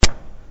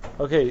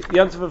Okay,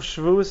 Yantav of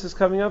Shavuos is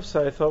coming up,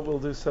 so I thought we'll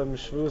do some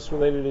Shavuos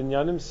related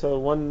inyanim. So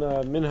one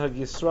minhag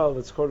Yisrael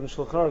that's quoted in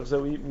Shulchan Aruch is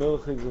that we eat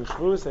milchigs and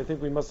Shavuos. I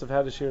think we must have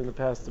had a share in the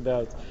past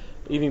about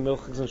eating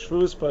milchigs and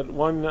Shavuos, but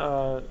one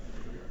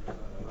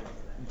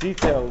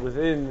detail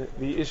within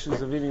the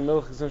issues of eating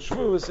milchigs and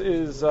Shavuos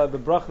is the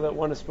bracha that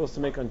one is supposed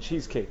to make on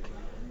cheesecake.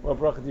 What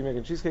bracha do you make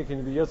on cheesecake? Can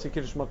you be Yotzi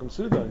Kiddush Makam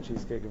Suda on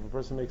cheesecake? If a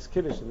person makes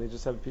Kiddush and they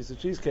just have a piece of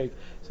cheesecake,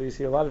 so you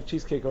see a lot of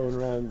cheesecake going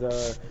around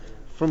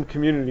from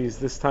communities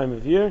this time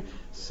of year.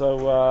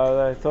 So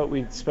I thought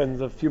we'd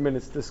spend a few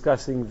minutes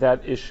discussing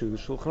that issue.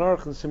 Shulchan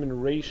Aruch and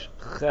Siman Reish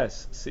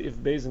Ches, Seif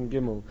Beis and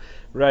Gimel,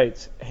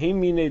 writes, Hey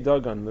Mine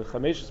Dagan, the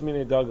Chameshes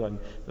Mine Dagan,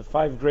 the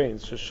 5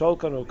 grains,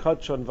 Shesholkan O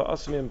Kachon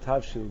Va'asmim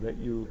Tavshil, that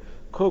you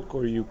cook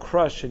or you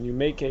crush and you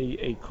make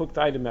a cooked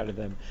item out of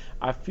them.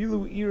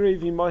 Afilu irei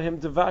v'mahem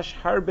devash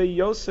harbe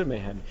yoser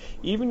mehem.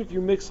 Even if you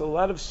mix a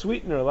lot of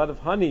sweetener, a lot of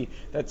honey,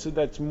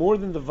 that's more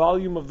than the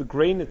volume of the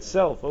grain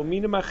itself. O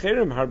mina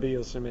macherim harbe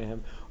yoser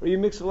mehem. Or you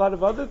mix a lot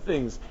of other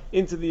things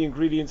into the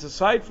ingredients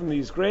aside from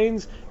these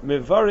grains.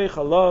 Mevarech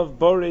alav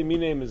bore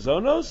mine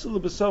mezonos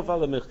u'lebesof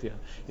ala michtia.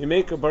 You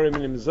make a bore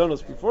mine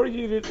mezonos before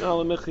you eat it and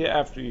ala michtia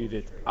after you eat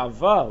it.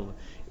 Aval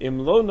Im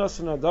lo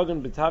nasan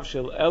adagan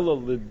b'tavshil elo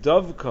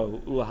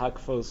l'davko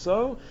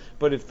u'hakfoso.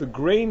 But if the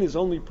grain is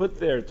only put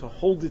there to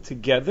hold it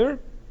together,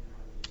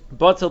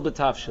 batel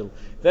b'tavshil,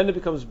 then it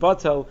becomes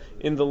batel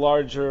in the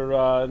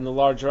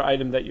larger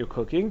item that you're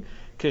cooking.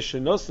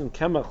 Keshenosin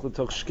kemach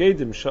l'toch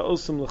shkedim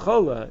sha'osim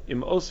l'chola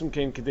im osim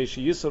kein kadei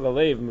sheyisor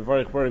aleiv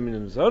mevarich barim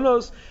min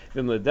mizonos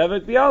v'im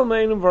ledevek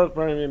b'almein mevarich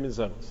barim min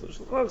mizonos. So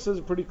Shulchan Aruch says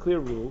a pretty clear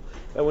rule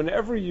that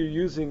whenever you're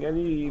using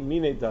any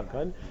mine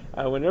dakan,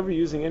 whenever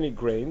you're using any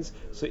grains,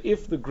 so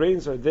if the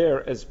grains are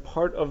there as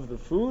part of the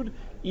food,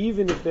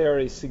 even if they are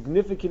a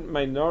significant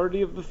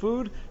minority of the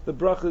food, the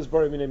bracha is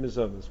bar minei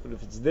mizonos. But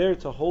if it's there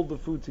to hold the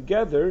food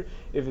together,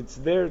 if it's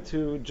there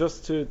to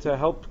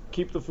help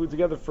keep the food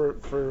together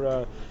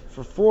for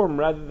form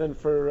rather than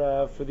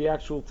for the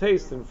actual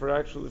taste and for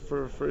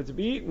it to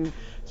be eaten,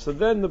 so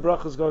then the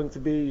bracha is going to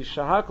be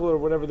shahakal or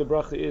whatever the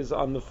bracha is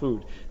on the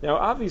food. Now,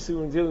 obviously,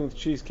 when dealing with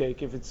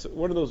cheesecake, if it's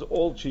one of those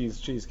all cheese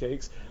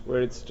cheesecakes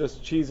where it's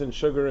just cheese and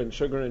sugar and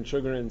sugar and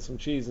sugar and some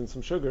cheese and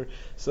some sugar,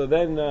 so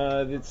then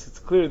it's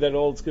clear that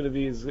all it's going to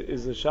be is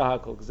a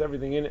shahakal because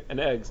everything in it and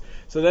eggs.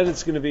 So then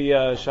it's going to be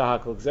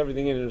shahakal because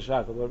everything in it is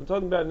shahakal. But I'm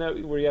talking about now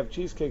where you have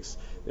cheesecakes.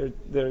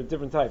 There are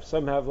different types.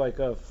 Some have like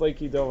a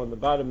flaky dough on the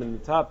bottom and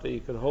the top that you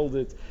could hold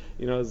it,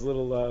 as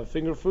little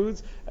finger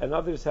foods, and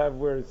others have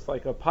where it's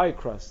like a pie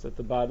crust at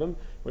the bottom,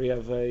 where you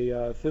have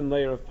a thin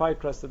layer of pie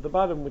crust at the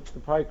bottom, which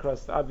the pie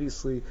crust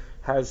obviously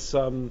has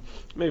some,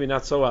 maybe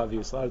not so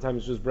obvious. A lot of times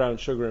it's just brown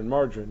sugar and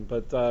margarine,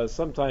 but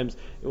sometimes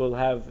it will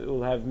have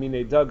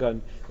mine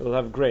dagan, it will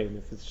have grain.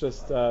 If it's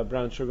just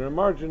brown sugar and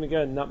margarine,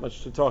 again, not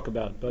much to talk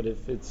about. But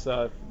if if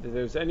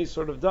there's any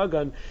sort of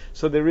dagan,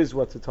 so there is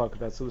what to talk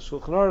about. So the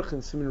Shulchan Aruch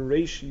in Siman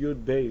Reish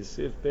Yud Beis,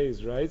 if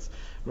Beis writes,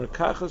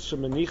 Merkachas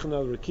shemanichan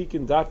al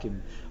rekikin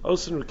dakim,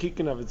 osen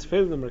rekikin av its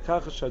fail the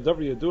merkachas shadavar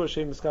yadu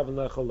Hashem miskaven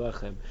lechol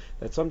lechem.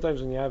 That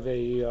sometimes when you have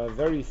a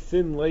very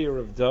thin layer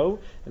of dough,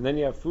 and then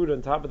you have food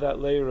on top of that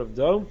layer of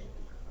dough,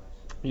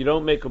 you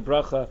don't make a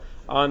bracha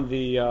on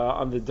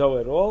the dough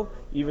at all,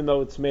 even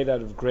though it's made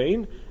out of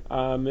grain.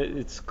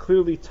 It's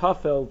clearly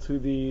tafel to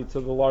the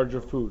larger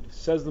food.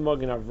 Says the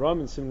Magen Avram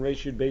in Siman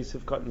Reish Yud Beis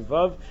of Katan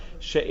Vav,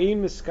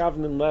 she'ein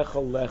miskavnen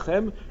lechol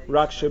lechem,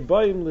 rak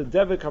shebayim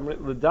ledavek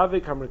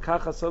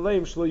hamrekachas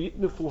aleim shlo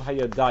yitnufu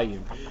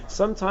hayadayim.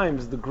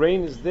 Sometimes the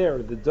grain is there,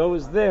 the dough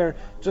is there,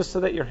 just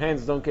so that your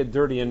hands don't get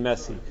dirty and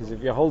messy.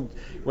 Because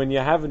when you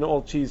have an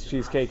all cheese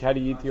cheesecake, how do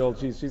you eat the all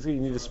cheese cheesecake?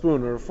 You need a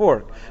spoon or a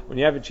fork. When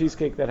you have a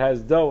cheesecake that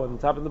has dough on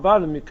the top and the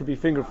bottom, it could be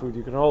finger food.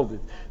 You can hold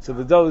it. So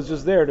the dough is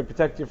just there to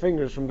protect your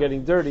fingers from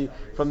getting dirty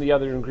from the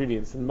other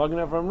ingredients. And Magen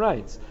Avram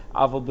writes,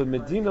 "Aval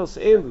b'medinos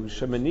elu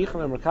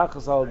shemanichan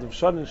amrakachas al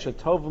divshanin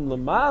shetovim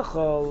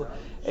lemachol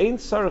ein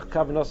tzarich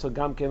kavanos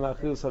gam ken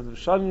lachilus al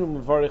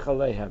divshanin u'mevarich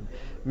aleihem."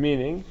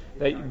 Meaning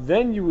that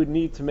then you would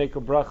need to make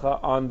a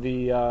bracha on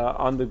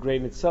the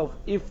grain itself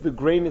if the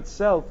grain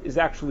itself is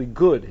actually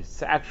good,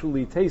 it's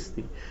actually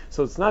tasty.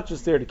 So it's not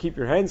just there to keep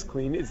your hands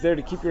clean, it's there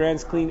to keep your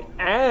hands clean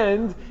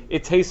and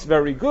it tastes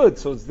very good,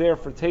 so it's there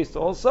for taste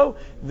also.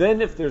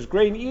 Then if there's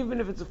grain,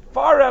 even if it's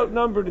far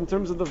outnumbered in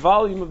terms of the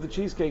volume of the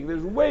cheesecake,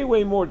 there's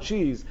way more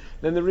cheese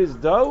than there is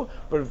dough,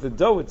 but if the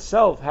dough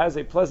itself has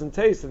a pleasant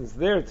taste and it's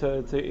there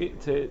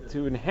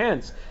to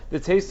enhance the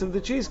taste of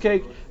the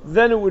cheesecake,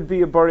 then it would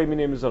be a bari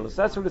minei mizonos.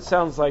 That's what it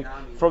sounds like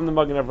from the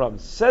Magen Avram.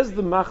 Says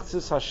the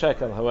Machzis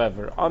HaShekel,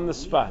 however, on the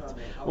spot,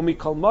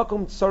 Umikol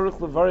makom tzarich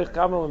levarich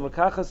gamal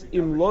l'makachas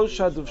im lo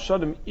shaduv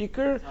shadim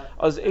ikar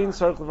as ein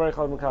tzarich levarich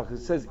al makachas.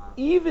 It says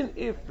even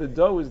if the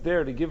dough is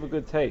there to give a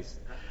good taste,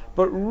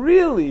 but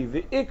really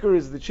the ikar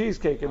is the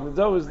cheesecake and the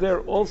dough is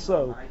there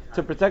also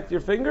to protect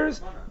your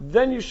fingers,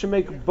 then you should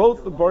make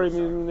both the bari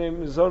minei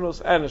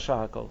mizonos and a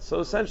shahakol. So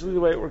essentially the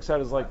way it works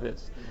out is like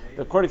this,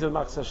 according to the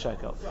Machzis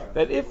HaShekel,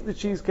 that if the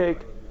cheesecake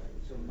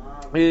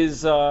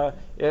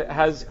it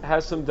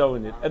has some dough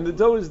in it, and the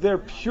dough is there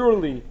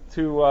purely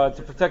to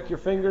protect your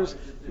fingers.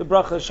 The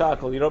bracha is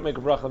shakel. You don't make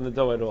a bracha on the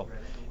dough at all.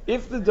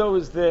 If the dough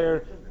is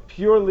there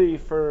purely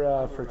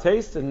for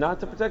taste and not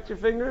to protect your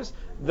fingers,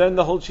 then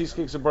the whole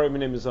cheesecake is a bari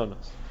minei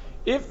mizonos.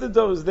 If the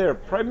dough is there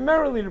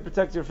primarily to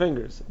protect your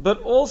fingers,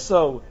 but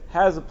also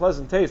has a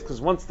pleasant taste, because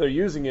once they're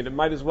using it, it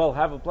might as well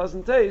have a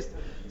pleasant taste,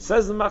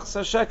 says the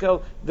Machzah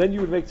Shekel, then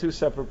you would make two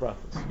separate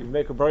brachas. You'd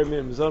make a bari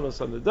minei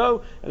mizonos on the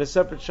dough and a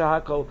separate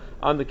shahakol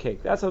on the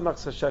cake. That's how the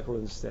Machzah Shekel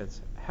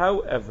understands.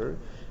 However,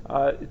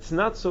 it's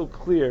not so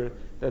clear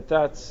that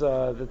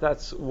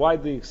that's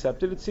widely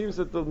accepted. It seems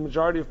that the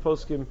majority of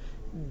poskim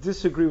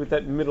disagree with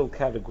that middle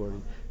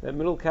category. That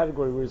middle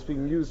category where it's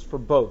being used for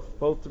both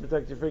to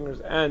protect your fingers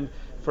and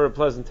for a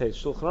pleasant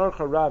taste. Shulchan Aruch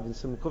HaRav in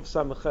Simkuf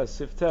Samaches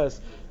Siftes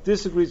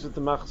disagrees with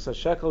the Machzah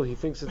Shekel. He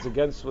thinks it's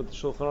against what the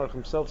Shulchan Aruch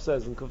himself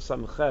says in Kuf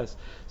Samaches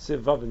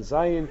Siv Vav and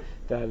Zayin,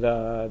 that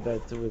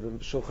the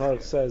Shulchan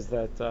Aruch says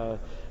that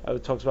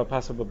it talks about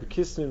Pascha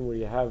B'Kisnin, where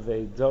you have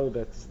a dough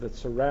that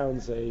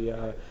surrounds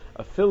a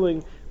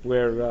filling,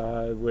 where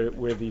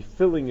the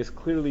filling is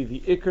clearly the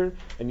ikr,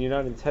 and you're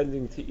not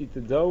intending to eat the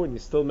dough, and you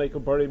still make a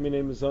bari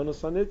minei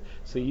mizonos on it.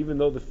 So even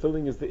though the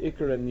filling is the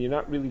ikr, and you're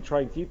not really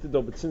trying to eat the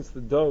dough, but since the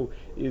dough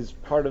is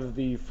part of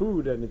the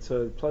food, and it's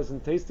a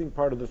pleasant tasting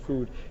part of the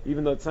food,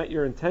 even though it's not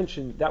your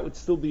intention, that would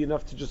still be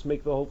enough to just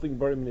make the whole thing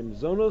bari minei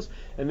mizonos.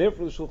 And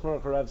therefore the Shulchan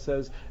Aruch HaRav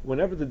says,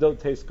 whenever the dough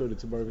tastes good,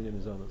 it's a bari minei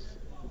mizonos.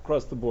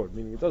 Across the board,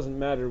 meaning it doesn't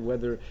matter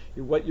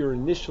what your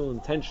initial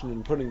intention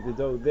in putting the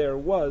dough there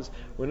was.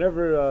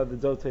 Whenever the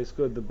dough tastes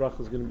good, the bracha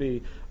is going to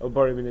be a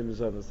bari minei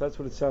mizonos. That's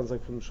what it sounds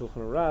like from the Shulchan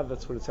Aruch.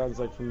 That's what it sounds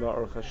like from the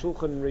Aruch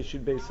HaShulchan in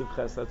Reshit Beis Siv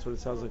Ches. That's what it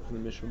sounds like from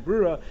the Mishnah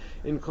Brura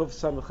in Kuf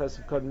Samach Ches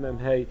Kod Mem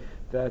Hey.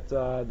 That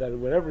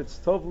whenever it's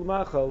tov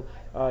l'machal,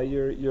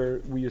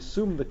 we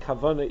assume the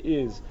kavana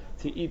is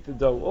to eat the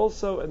dough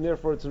also, and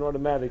therefore it's an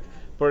automatic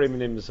bari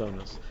minei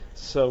mizonos.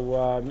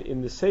 So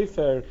in the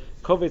Sefer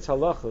Kovetz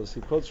Halachos,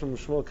 he quotes from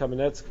Shmuel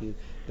Kamenetsky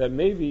that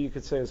maybe you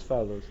could say as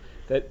follows: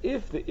 that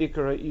if the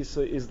Ikar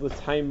Ha'isa is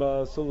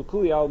l'taima, so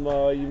l'kuli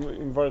alma, you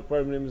invark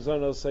bari minei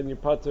mizonos and you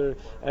putter,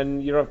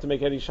 and you don't have to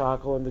make any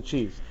shahakol on the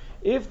cheese.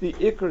 If the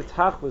Ikar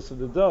Tachlis of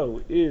the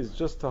dough is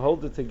just to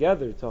hold it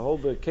together, to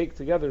hold the cake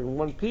together in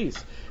one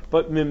piece,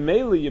 but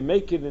mimela you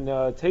make it in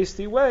a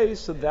tasty way,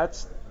 so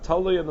that's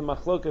totally on the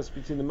machlokas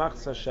between the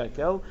Machzah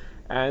Shekel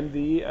and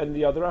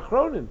the other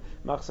achronim.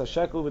 Machzah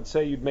Shekel would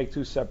say you'd make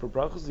two separate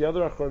brachos. The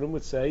other achronim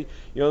would say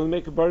you only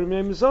make a bari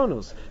minei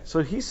mizonos.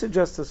 So he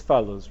suggests as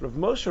follows: Rav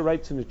Moshe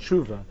writes in a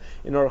tshuva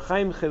in Orach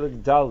Chaim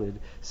Chelik Dalid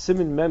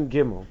Simin Mem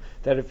Gimel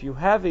that if you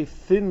have a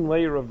thin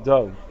layer of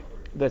dough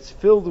that's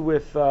filled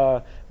with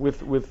pie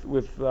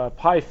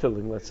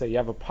filling, let's say you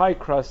have a pie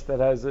crust that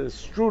has a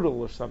strudel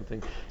or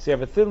something, so you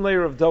have a thin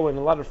layer of dough and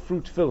a lot of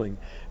fruit filling.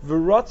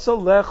 V'ratza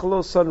lech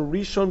lo san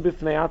rishon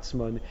b'fnei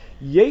atzman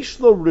yesh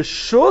lo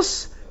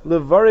reshus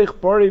levarich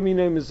bari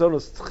minei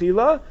mizonos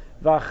tchila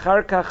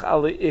v'achar kach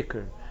ale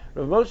ikr.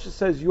 Rav Moshe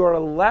says you are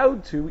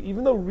allowed to,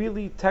 even though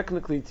really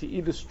technically to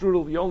eat a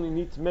strudel you only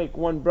need to make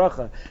one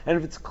bracha, and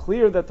if it's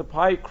clear that the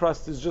pie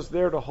crust is just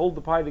there to hold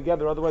the pie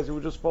together, otherwise it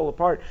would just fall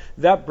apart,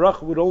 that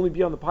bracha would only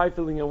be on the pie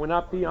filling and would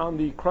not be on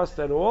the crust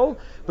at all.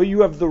 But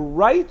you have the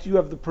right, you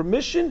have the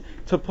permission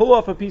to pull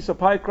off a piece of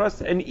pie crust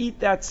and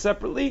eat that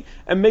separately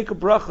and make a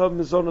bracha of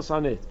mizonos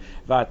on it.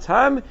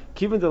 V'atam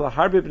kiven de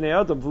laharbe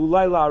b'nei adam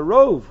v'ulai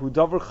la'arov hu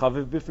davar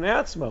chaviv b'fnei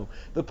atzmo.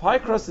 The pie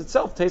crust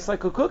itself tastes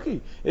like a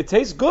cookie. It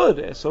tastes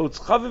good, so it's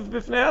chaviv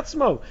b'fnei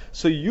atzmo.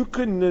 So you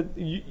can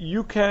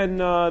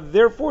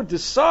therefore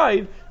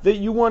decide that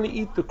you want to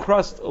eat the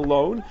crust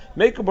alone,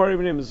 make a bari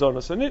minei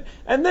mizonos on it,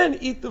 and then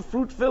eat the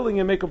fruit filling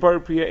and make a bari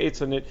priya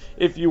eitz on it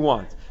if you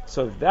want.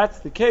 So if that's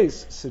the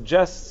case,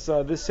 suggests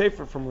this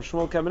sefer from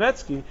Shmuel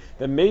Kamenetsky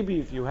that maybe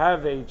if you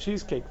have a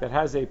cheesecake that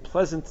has a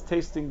pleasant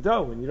tasting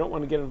dough and you don't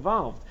want to get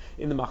involved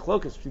in the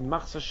machlokas between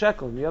Machzah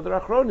Shekel and the other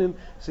achronim,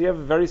 so you have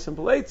a very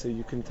simple eitzah.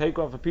 You can take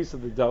off a piece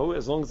of the dough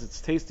as long as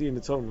it's tasty in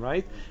its own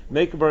right,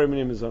 make a bari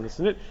minei mizonos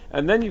in it,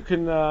 and then you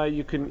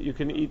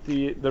can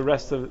eat the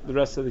rest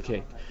of the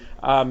cake.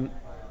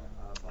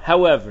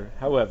 However,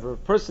 if a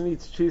person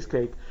eats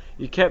cheesecake,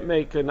 you can't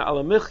make an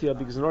alamichya,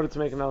 because in order to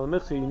make an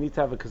alamichya, you need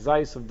to have a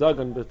kazayis of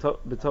dagan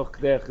betoch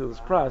k'dei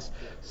achilas pras.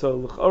 So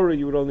l'chora,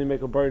 you would only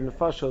make a bari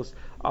nefashos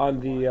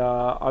on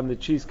the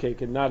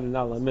cheesecake and not an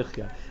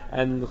alamichya.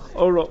 And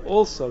l'chora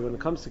also, when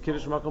it comes to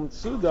kiddush makom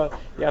tzuda,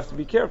 you have to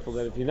be careful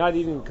that if you're not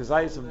eating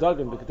kazayis of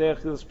dagan b'k'dei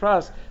achilas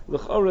pras,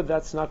 l'chora,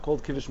 that's not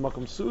called kiddush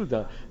makom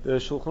tzuda. The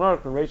Shulchan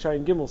Aruch in Reish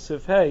Ayin Gimel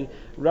Sif Hey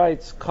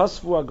writes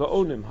kasvu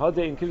agaonim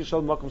hadei in kiddush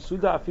al makom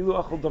tzuda afilu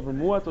achol davar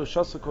muat or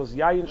shasakos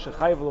yayin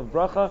shechayav of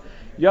bracha.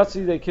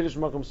 Yatsi de kiddush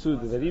makom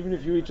suda, that even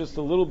if you eat just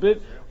a little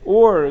bit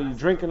or you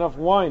drink enough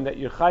wine that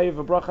you're chayiv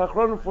a bracha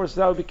achronim for,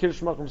 so that would be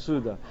kiddush makom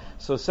suda.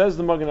 So says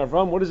the Magen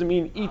Avram, what does it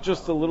mean? Eat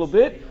just a little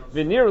bit.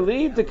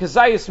 V'nirli the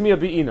kazayis mia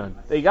be'inan.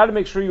 They got to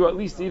make sure you at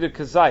least eat a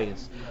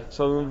kazayis.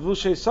 So in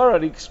Vushay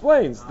Sarad he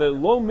explains the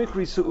lo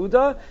mikri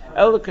suuda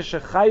el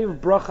kashachayiv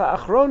bracha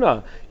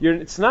achrona.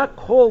 It's not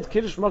called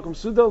kiddush makom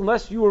suda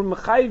unless you are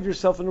mechayiv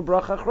yourself in a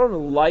bracha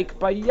achrona, like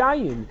by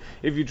yayin,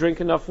 if you drink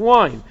enough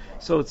wine.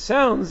 So it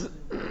sounds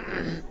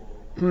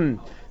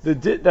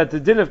that the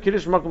din of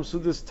kiddush makom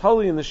suda is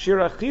totally in the shir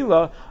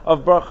achila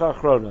of bracha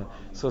achrona.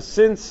 So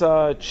since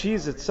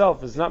cheese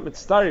itself is not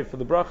mitzvah for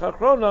the bracha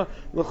achrona,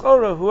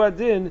 l'chora hu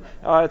adin,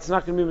 it's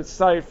not going to be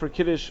mitzvah for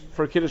kiddush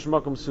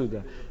makom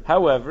suda.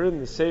 However, in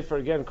the Sefer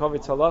again,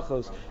 Kovitz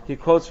Halachos, he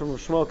quotes from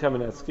Rav Shmuel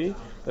Kamenetsky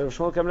that Rav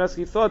Shmuel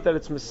Kamenetsky thought that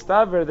it's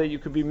mistaver that you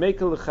could be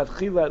mekel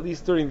l'chadchila at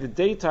least during the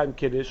daytime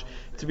kiddush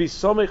to be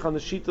somech on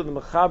the sheet of the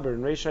mechaber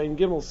and Reish Ayin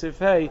Gimel Sif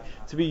Hey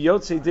to be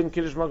yotzei din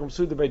kiddush makom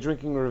suda by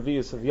drinking a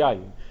revius of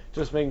yayin.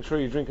 Just making sure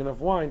you drink enough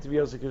wine to be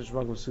yotzei kiddush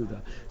makom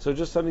suda. So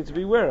just something to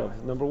be aware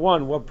of. Number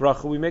one, what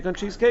bracha we make on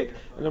cheesecake,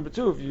 and number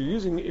two, if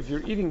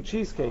you're eating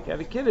cheesecake at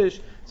a kiddush,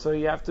 so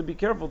you have to be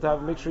careful to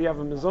make sure you have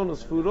a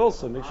mizonos food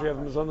also. Make sure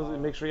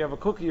you have a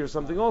cookie or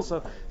something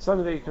also,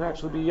 something that you can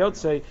actually be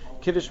yotzei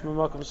kiddush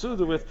makom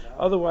suda with.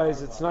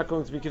 Otherwise, it's not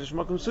going to be kiddush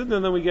makom suda,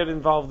 and then we get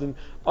involved in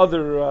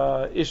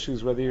other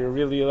issues, whether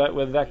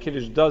that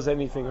kiddush does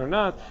anything or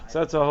not. So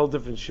that's a whole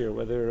different shir.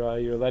 Whether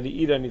you're allowed to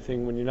eat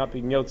anything when you're not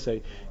being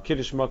yotzei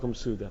kiddush makom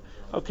suda.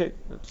 Okay,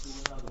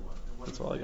 that's all I got.